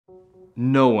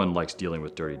No one likes dealing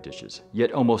with dirty dishes,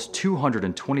 yet almost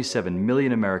 227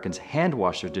 million Americans hand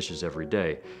wash their dishes every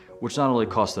day, which not only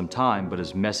costs them time, but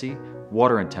is messy,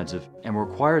 water intensive, and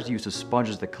requires the use of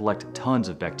sponges that collect tons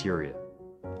of bacteria.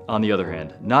 On the other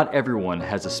hand, not everyone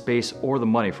has the space or the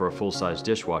money for a full-size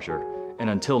dishwasher, and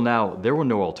until now, there were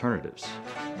no alternatives.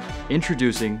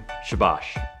 Introducing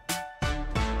Shabosh,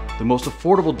 the most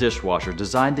affordable dishwasher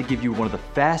designed to give you one of the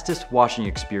fastest washing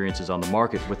experiences on the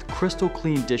market with crystal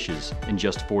clean dishes in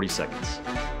just 40 seconds.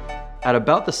 At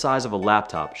about the size of a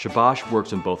laptop, Shabosh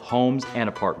works in both homes and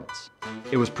apartments.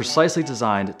 It was precisely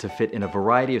designed to fit in a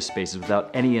variety of spaces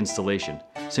without any installation.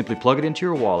 Simply plug it into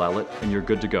your wall outlet and you're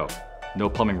good to go.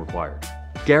 No plumbing required.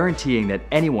 Guaranteeing that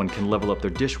anyone can level up their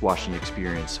dishwashing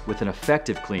experience with an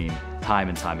effective clean time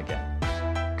and time again.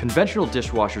 Conventional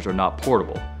dishwashers are not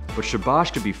portable, but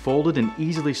Shabosh can be folded and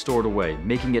easily stored away,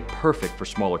 making it perfect for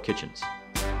smaller kitchens.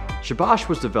 Shabosh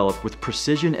was developed with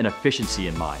precision and efficiency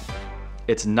in mind.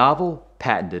 Its novel,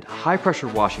 patented, high-pressure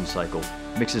washing cycle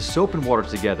mixes soap and water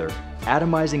together,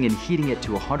 atomizing and heating it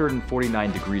to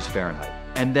 149 degrees Fahrenheit,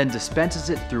 and then dispenses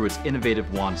it through its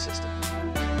innovative wand system.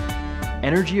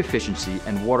 Energy efficiency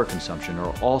and water consumption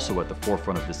are also at the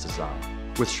forefront of this design,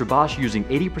 with Shabosh using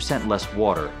 80% less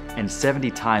water and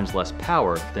 70 times less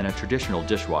power than a traditional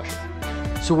dishwasher.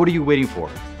 So what are you waiting for?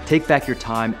 Take back your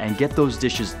time and get those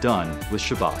dishes done with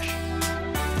Shabosh.